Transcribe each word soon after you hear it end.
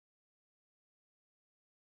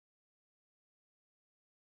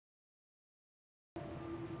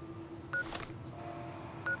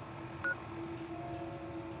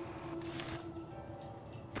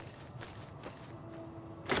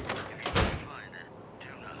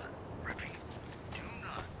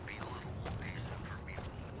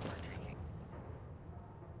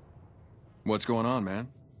What's going on, man?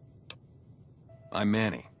 I'm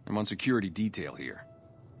Manny. I'm on security detail here.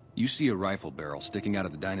 You see a rifle barrel sticking out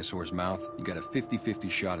of the dinosaur's mouth, you got a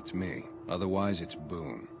 50-50 shot it's me. Otherwise, it's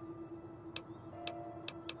Boone.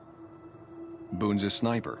 Boone's a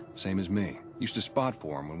sniper, same as me. Used to spot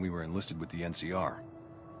for him when we were enlisted with the NCR.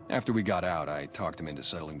 After we got out, I talked him into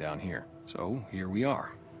settling down here. So, here we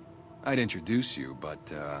are. I'd introduce you,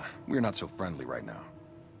 but, we're not so friendly right now.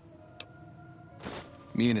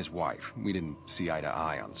 Me and his wife, we didn't see eye to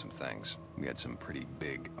eye on some things. We had some pretty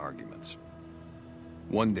big arguments.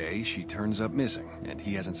 One day, she turns up missing, and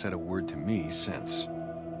he hasn't said a word to me since.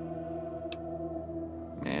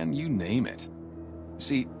 Man, you name it.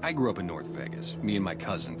 See, I grew up in North Vegas. Me and my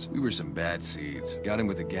cousins, we were some bad seeds. Got in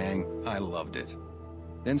with a gang, I loved it.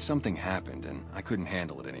 Then something happened, and I couldn't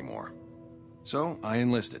handle it anymore. So, I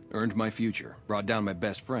enlisted, earned my future, brought down my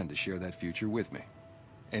best friend to share that future with me.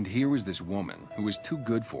 And here was this woman, who was too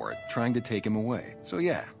good for it, trying to take him away. So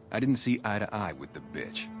yeah, I didn't see eye to eye with the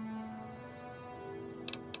bitch.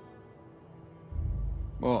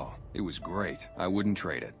 Oh, it was great. I wouldn't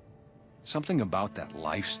trade it. Something about that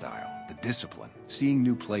lifestyle, the discipline, seeing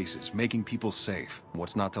new places, making people safe.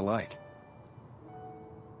 What's not to like?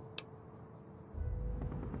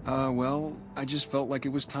 Well, I just felt like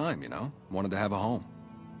it was time, you know? Wanted to have a home.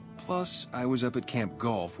 Plus, I was up at Camp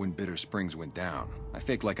Golf when Bitter Springs went down. I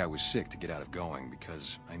faked like I was sick to get out of going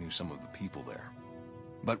because I knew some of the people there.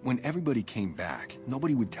 But when everybody came back,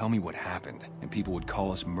 nobody would tell me what happened, and people would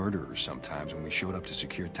call us murderers sometimes when we showed up to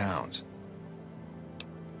secure towns.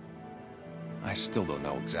 I still don't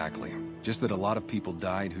know exactly. Just that a lot of people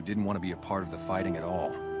died who didn't want to be a part of the fighting at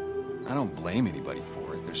all. I don't blame anybody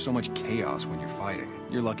for it. There's so much chaos when you're fighting.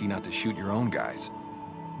 You're lucky not to shoot your own guys.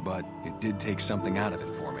 But it did take something out of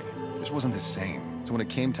it for me. It just wasn't the same. So when it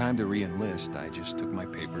came time to re-enlist, I just took my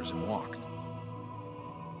papers and walked.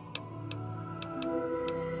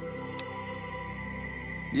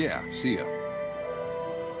 Yeah, see ya.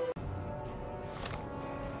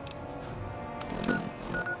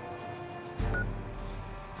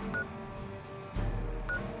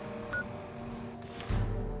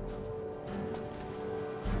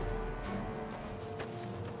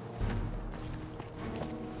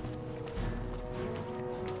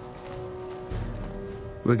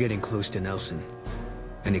 We're getting close to Nelson.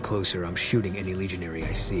 Any closer, I'm shooting any legionary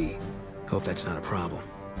I see. Hope that's not a problem.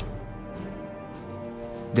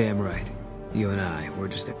 Damn right. You and I, we're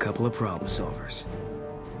just a couple of problem solvers.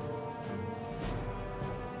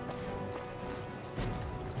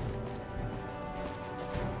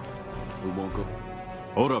 We won't go...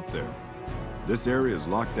 Hold up there. This area is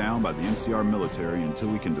locked down by the NCR military until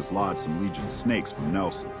we can dislodge some Legion snakes from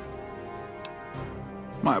Nelson.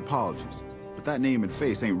 My apologies, but that name and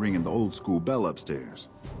face ain't ringing the old school bell upstairs.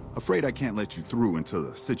 Afraid I can't let you through until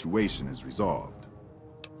the situation is resolved.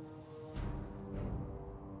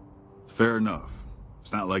 Fair enough.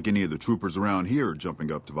 It's not like any of the troopers around here are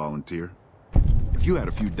jumping up to volunteer. If you had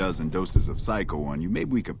a few dozen doses of Psycho on you,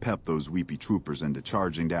 maybe we could pep those weepy troopers into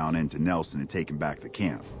charging down into Nelson and taking back the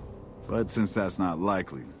camp. But since that's not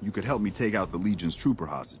likely, you could help me take out the Legion's trooper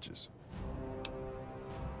hostages.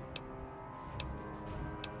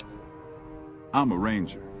 I'm a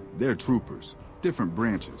ranger. They're troopers. Different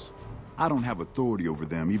branches. I don't have authority over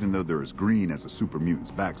them even though they're as green as a super mutant's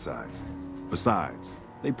backside. Besides,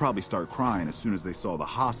 they'd probably start crying as soon as they saw the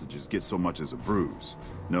hostages get so much as a bruise.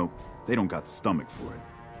 Nope, they don't got the stomach for it.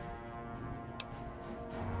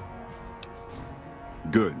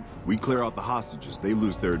 Good. We clear out the hostages, they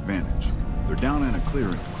lose their advantage. They're down in a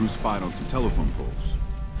clearing, crucified on some telephone poles.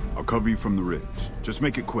 I'll cover you from the ridge. Just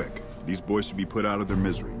make it quick. These boys should be put out of their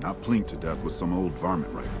misery, not plinked to death with some old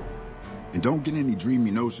varmint rifle. And don't get any dreamy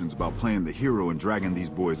notions about playing the hero and dragging these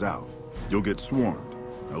boys out. You'll get swarmed.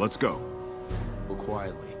 Now let's go. Go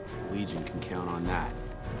quietly. The Legion can count on that.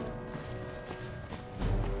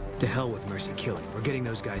 To hell with mercy killing. We're getting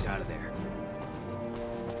those guys out of there.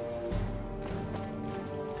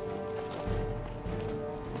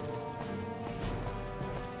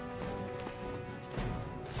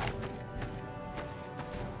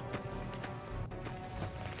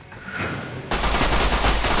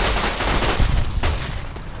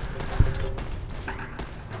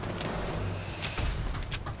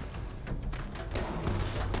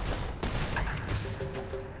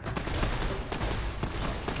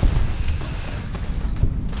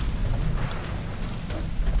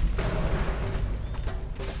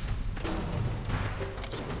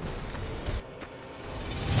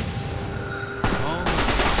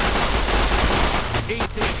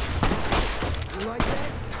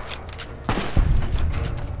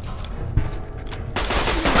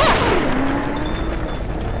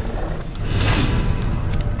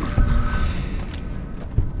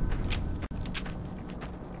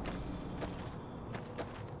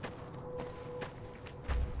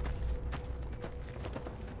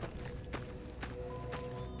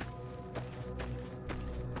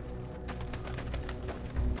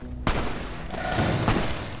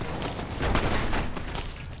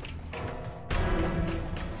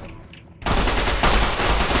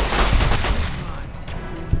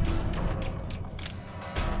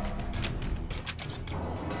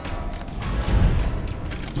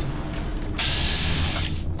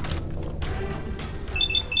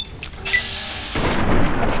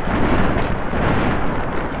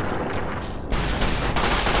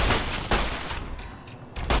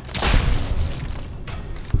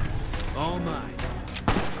 All mine.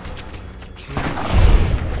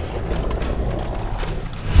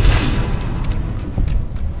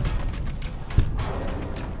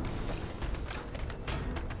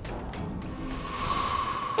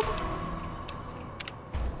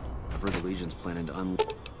 I've heard the Legion's planning to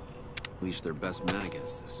unleash their best men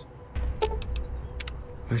against us.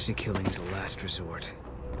 Mercy killing is a last resort.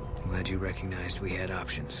 I'm glad you recognized we had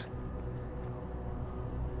options.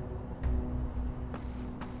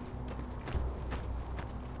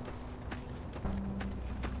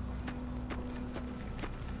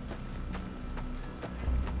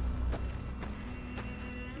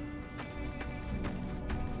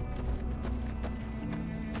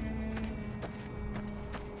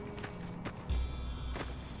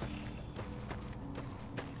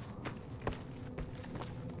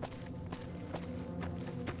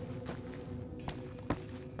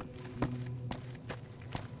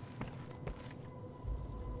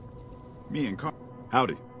 Me and Carl.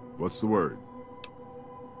 Howdy. What's the word?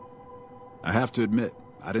 I have to admit,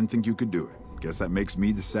 I didn't think you could do it. Guess that makes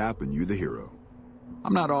me the sap and you the hero.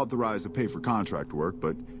 I'm not authorized to pay for contract work,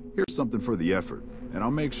 but here's something for the effort, and I'll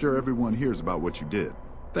make sure everyone hears about what you did.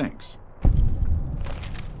 Thanks.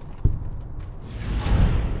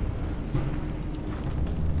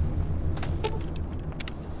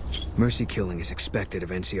 Mercy killing is expected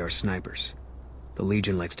of NCR snipers. The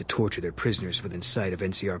Legion likes to torture their prisoners within sight of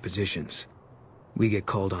NCR positions. We get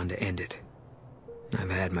called on to end it.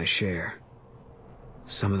 I've had my share.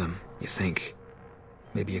 Some of them, you think.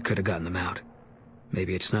 Maybe you could have gotten them out.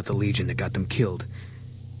 Maybe it's not the Legion that got them killed.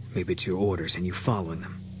 Maybe it's your orders and you following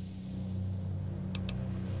them.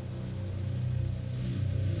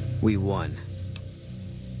 We won.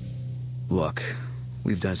 Look,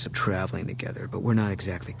 we've done some traveling together, but we're not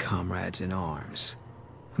exactly comrades in arms.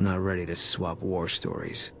 I'm not ready to swap war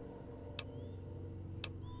stories.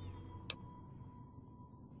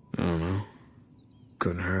 I don't know.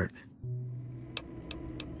 Couldn't hurt.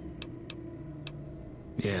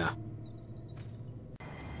 Yeah.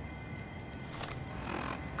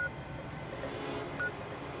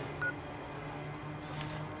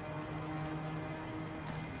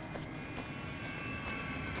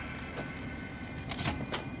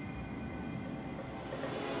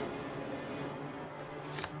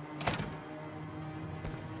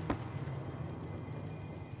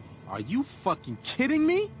 Are you fucking kidding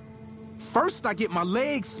me? First I get my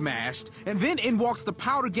leg smashed, and then in walks the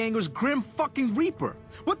Powder Ganger's Grim fucking Reaper.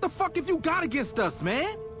 What the fuck have you got against us,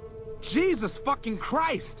 man? Jesus fucking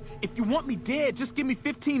Christ! If you want me dead, just give me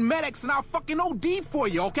 15 medics and I'll fucking OD for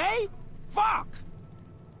you, okay? Fuck!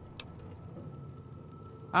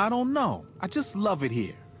 I don't know. I just love it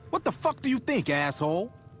here. What the fuck do you think,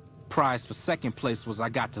 asshole? Prize for second place was I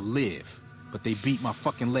got to live, but they beat my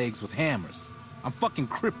fucking legs with hammers. I'm fucking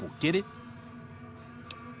crippled, get it?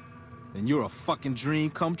 Then you're a fucking dream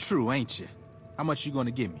come true, ain't you? How much you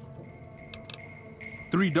gonna give me?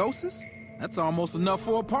 3 doses? That's almost enough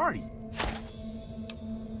for a party.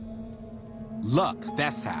 Luck,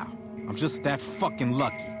 that's how. I'm just that fucking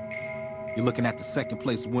lucky. You're looking at the second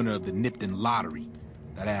place winner of the Nipton lottery.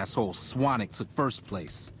 That asshole Swanick took first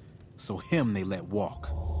place, so him they let walk.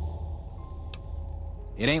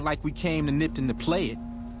 It ain't like we came to Nipton to play it.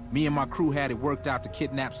 Me and my crew had it worked out to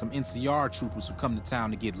kidnap some NCR troopers who come to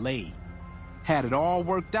town to get laid. Had it all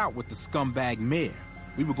worked out with the scumbag mayor.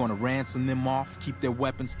 We were gonna ransom them off, keep their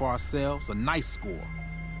weapons for ourselves, a nice score.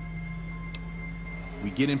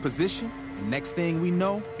 We get in position, and next thing we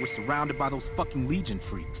know, we're surrounded by those fucking Legion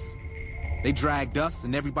freaks. They dragged us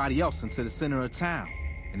and everybody else into the center of town.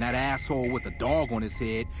 And that asshole with a dog on his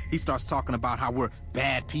head, he starts talking about how we're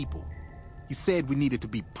bad people. He said we needed to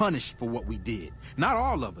be punished for what we did. Not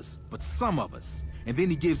all of us, but some of us. And then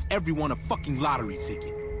he gives everyone a fucking lottery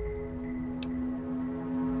ticket.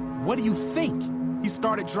 What do you think? He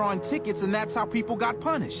started drawing tickets and that's how people got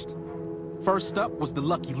punished. First up was the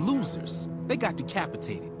lucky losers. They got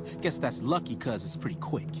decapitated. Guess that's lucky cause it's pretty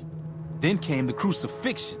quick. Then came the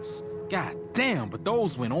crucifixions. God damn, but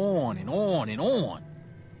those went on and on and on.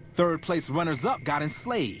 Third place runners-up got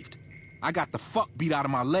enslaved. I got the fuck beat out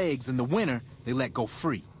of my legs, and the winner, they let go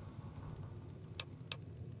free.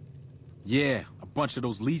 Yeah, a bunch of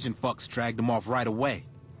those Legion fucks dragged them off right away.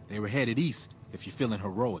 They were headed east, if you're feeling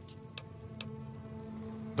heroic.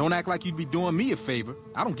 Don't act like you'd be doing me a favor.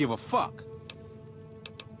 I don't give a fuck.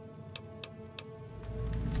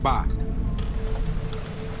 Bye.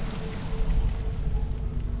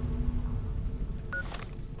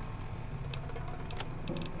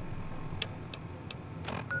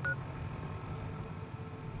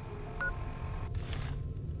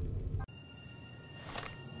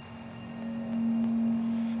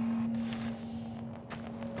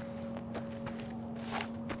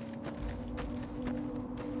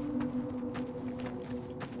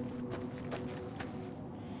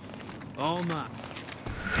 All mine.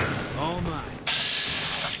 All mine.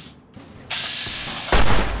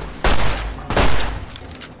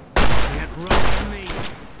 Can't run from me.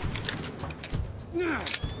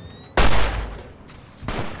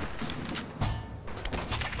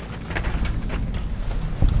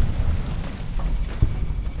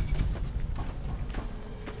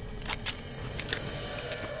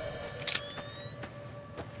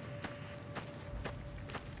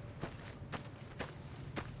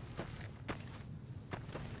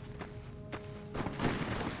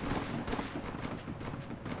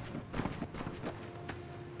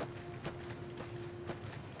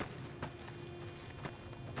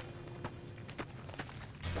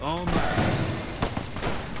 All mine.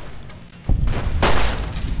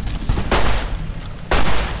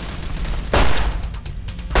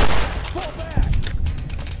 Fall back.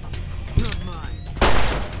 Not mine.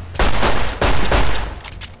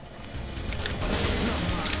 Not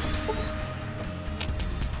mine.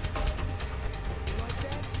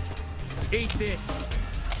 Eat this.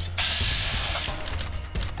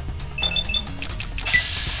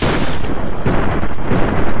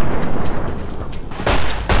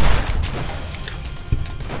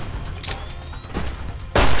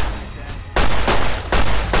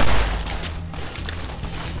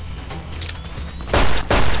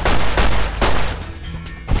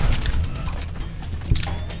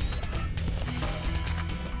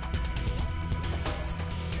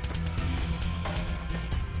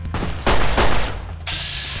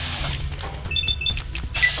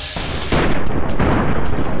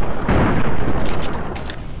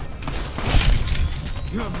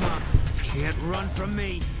 You're mine. Can't run from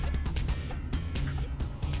me.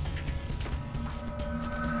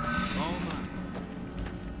 All mine.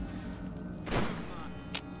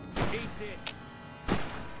 Eat this.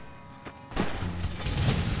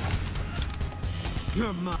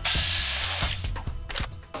 You're mine.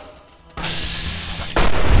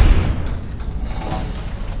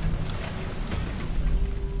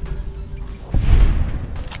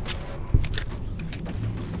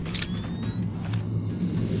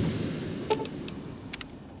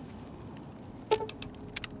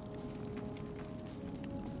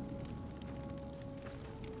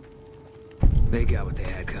 They got what they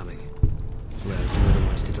had coming. Well, you were the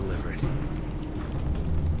ones to deliver it.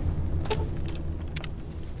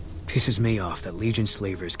 Pisses me off that Legion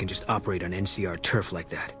slavers can just operate on NCR turf like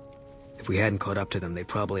that. If we hadn't caught up to them, they'd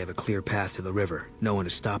probably have a clear path to the river, no one to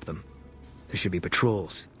stop them. There should be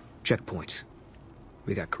patrols, checkpoints.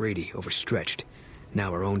 We got greedy, overstretched.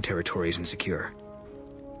 Now our own territory is insecure.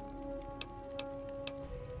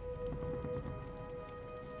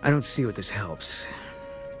 I don't see what this helps.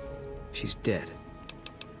 She's dead.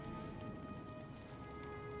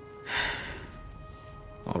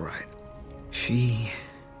 All right.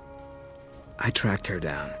 I tracked her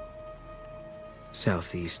down.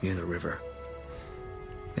 Southeast, near the river.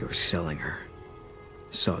 They were selling her.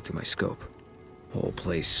 Saw it through my scope. Whole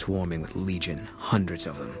place swarming with Legion, hundreds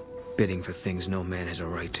of them, bidding for things no man has a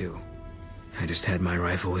right to. I just had my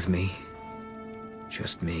rifle with me.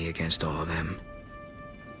 Just me against all of them.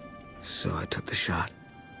 So I took the shot.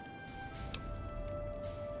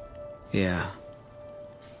 Yeah.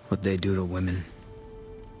 What they do to women,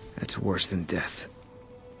 that's worse than death.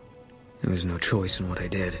 There was no choice in what I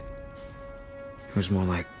did. It was more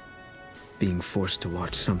like being forced to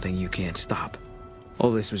watch something you can't stop.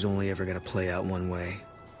 All this was only ever gonna play out one way.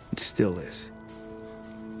 It still is.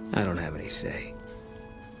 I don't have any say.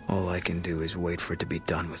 All I can do is wait for it to be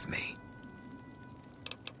done with me.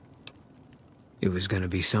 It was gonna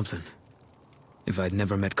be something. If I'd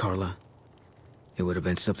never met Carla, it would have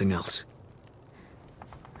been something else.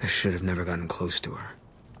 I should have never gotten close to her.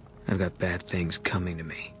 I've got bad things coming to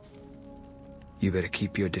me. You better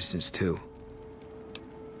keep your distance too.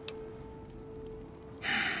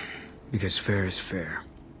 Because fair is fair.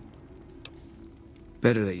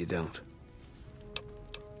 Better that you don't.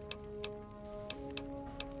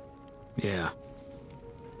 Yeah.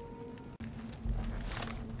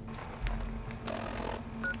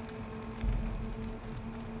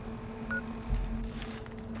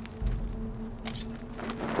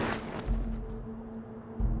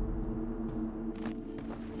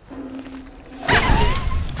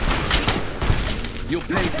 You'll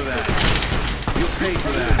pay for that. You'll pay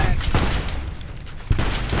for that.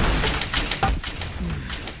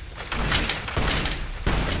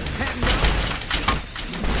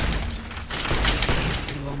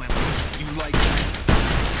 Below my legs. You like that?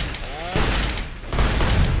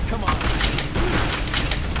 Come on.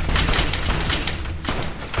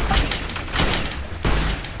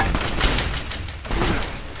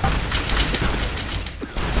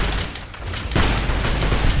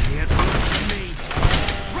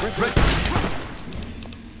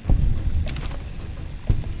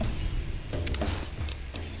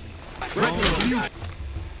 Run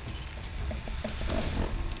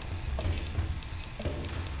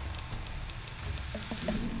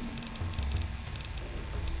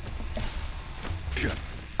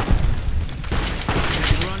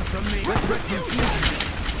from me.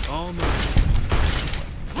 Retribution. All mine.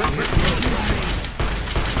 Retribution.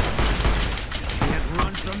 Can't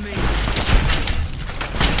run from me.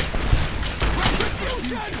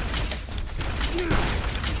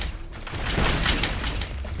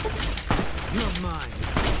 You're mine.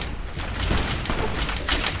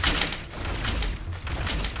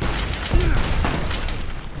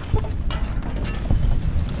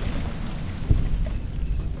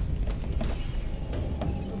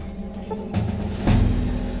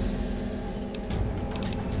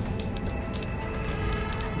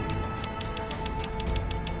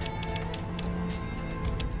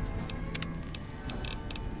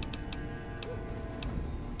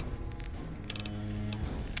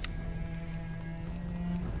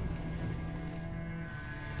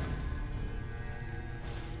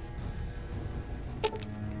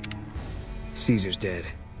 Caesar's dead.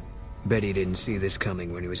 Bet he didn't see this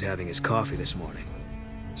coming when he was having his coffee this morning.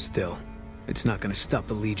 Still, it's not gonna stop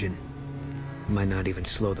the Legion. Might not even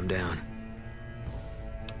slow them down.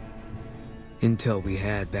 Intel we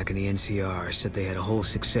had back in the NCR said they had a whole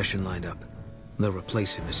succession lined up. They'll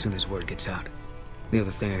replace him as soon as word gets out. The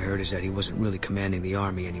other thing I heard is that he wasn't really commanding the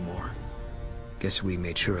army anymore. Guess we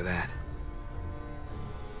made sure of that.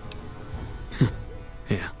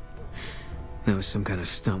 Yeah. That was some kind of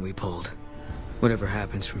stunt we pulled. Whatever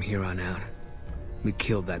happens from here on out, we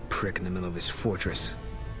killed that prick in the middle of his fortress.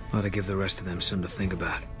 Ought to give the rest of them something to think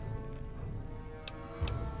about.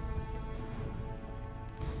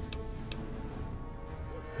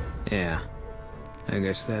 Yeah, I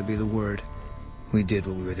guess that'd be the word. We did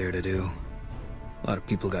what we were there to do. A lot of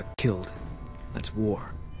people got killed. That's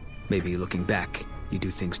war. Maybe looking back, you do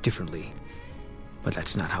things differently. But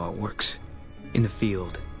that's not how it works. In the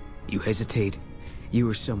field, you hesitate, you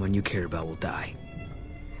or someone you care about will die.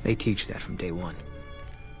 They teach that from day one.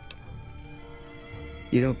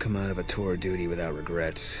 You don't come out of a tour of duty without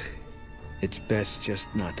regrets. It's best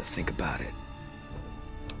just not to think about it.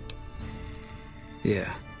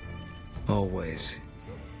 Yeah, always.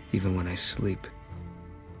 Even when I sleep.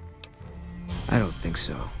 I don't think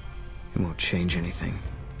so. It won't change anything.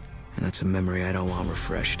 And that's a memory I don't want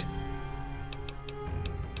refreshed.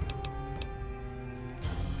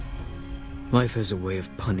 Life has a way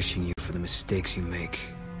of punishing you for the mistakes you make.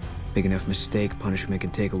 Big enough mistake, punishment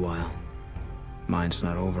can take a while. Mine's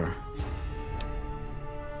not over.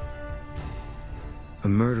 A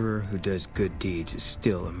murderer who does good deeds is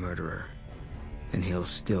still a murderer. And he'll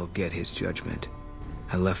still get his judgment.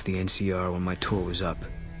 I left the NCR when my tour was up.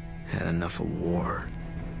 Had enough of war.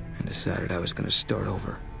 And decided I was gonna start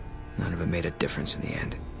over. None of it made a difference in the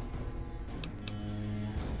end.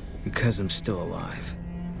 Because I'm still alive.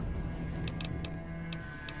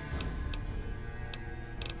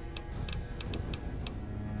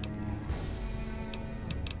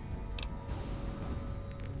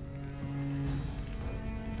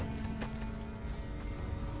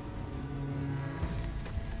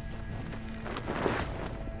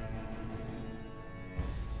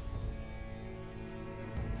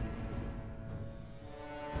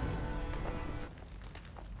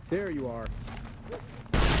 There you are.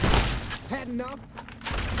 Had enough?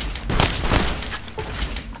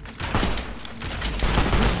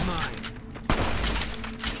 Mine.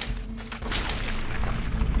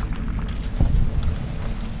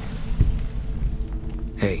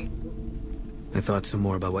 Hey, I thought some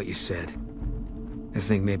more about what you said. I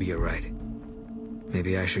think maybe you're right.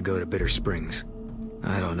 Maybe I should go to Bitter Springs.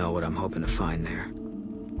 I don't know what I'm hoping to find there.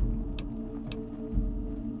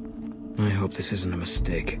 I hope this isn't a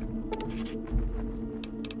mistake.